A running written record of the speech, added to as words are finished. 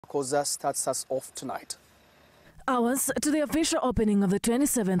Nabakooza starts us off tonight. Hours to the official opening of the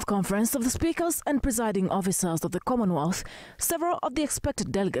 27th Conference of the Speakers and Presiding Officers of the Commonwealth, several of the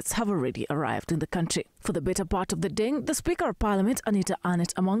expected delegates have already arrived in the country. For the better part of the day, the Speaker of Parliament, Anita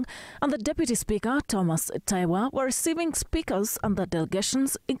Annette Among, and the Deputy Speaker, Thomas Taiwa, were receiving speakers and their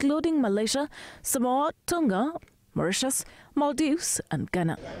delegations, including Malaysia, Samoa, Tonga, Mauritius, Maldives and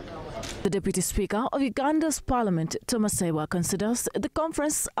Ghana. The Deputy Speaker of Uganda's Parliament, Thomas Taiwa, considers the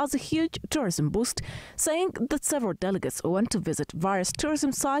conference as a huge tourism boost, saying that several delegates want to visit various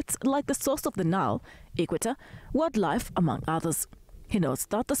tourism sites like the source of the Nile, Equator, wildlife, among others. He notes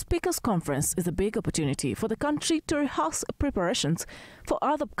that the Speakers' Conference is a big opportunity for the country to rehearse preparations for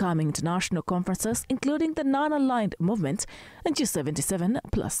other upcoming international conferences, including the Non-Aligned Movement and G77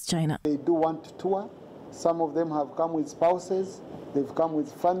 plus China. They do want to tour. Some of them have come with spouses, they've come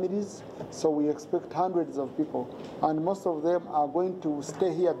with families, so we expect hundreds of people. And most of them are going to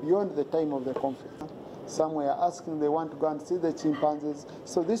stay here beyond the time of the conference. Some were asking they want to go and see the chimpanzees,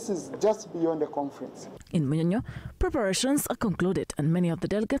 so this is just beyond the conference. In Munyonyo, preparations are concluded and many of the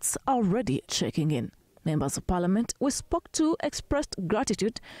delegates are already checking in. Members of Parliament we spoke to expressed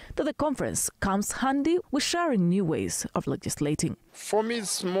gratitude that the conference comes handy with sharing new ways of legislating. For me,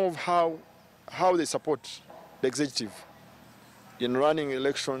 it's more of how they support the executive in running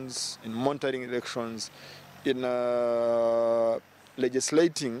elections, in monitoring elections, in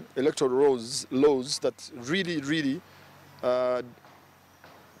legislating electoral laws that really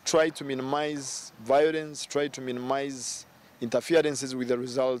try to minimize violence, try to minimize interferences with the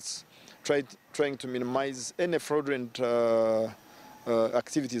results, trying to minimize any fraudulent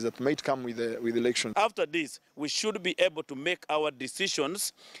activities that might come with elections. After this, we should be able to make our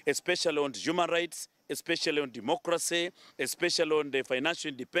decisions, especially on human rights, especially on democracy, especially on the financial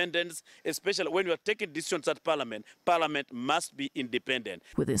independence, especially when we are taking decisions at Parliament. Parliament must be independent.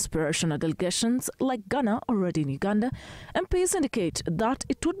 With inspirational delegations like Ghana already in Uganda, MPs indicate that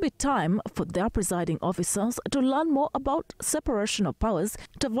it would be time for their presiding officers to learn more about separation of powers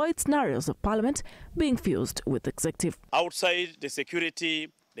to avoid scenarios of Parliament being fused with the executive. Outside the security,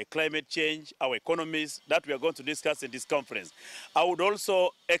 the climate change, our economies that we are going to discuss in this conference, I would also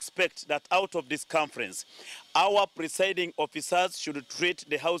expect that out of this conference, our presiding officers should treat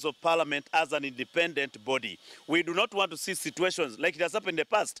the House of Parliament as an independent body. We do not want to see situations like it has happened in the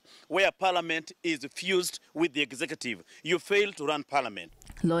past, where Parliament is fused with the executive. You fail to run Parliament.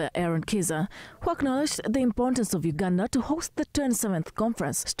 Lawyer Aaron Kiza, who acknowledged the importance of Uganda to host the 27th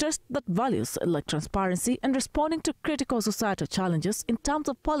conference, stressed that values like transparency and responding to critical societal challenges in terms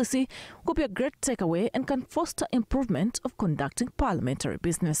of policy will be a great takeaway and can foster improvement of conducting parliamentary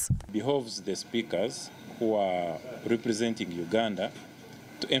business. It behoves the speakers who are representing Uganda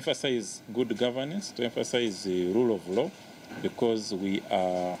to emphasize good governance, to emphasize the rule of law, because we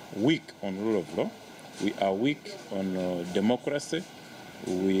are weak on rule of law, we are weak on democracy.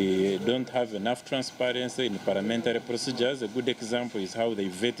 We don't have enough transparency in parliamentary procedures. A good example is how they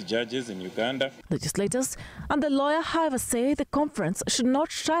vet judges in Uganda. Legislators and the lawyer, however, say the conference should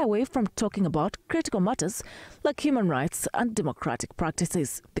not shy away from talking about critical matters like human rights and democratic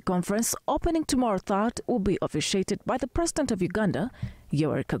practices. The conference, opening tomorrow 3rd, will be officiated by the President of Uganda,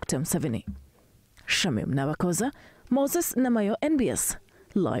 Yoweri Kaguta Museveni. Shamim Nabakooza, Moses Namayo, NBS,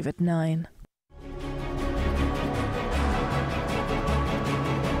 live at 9.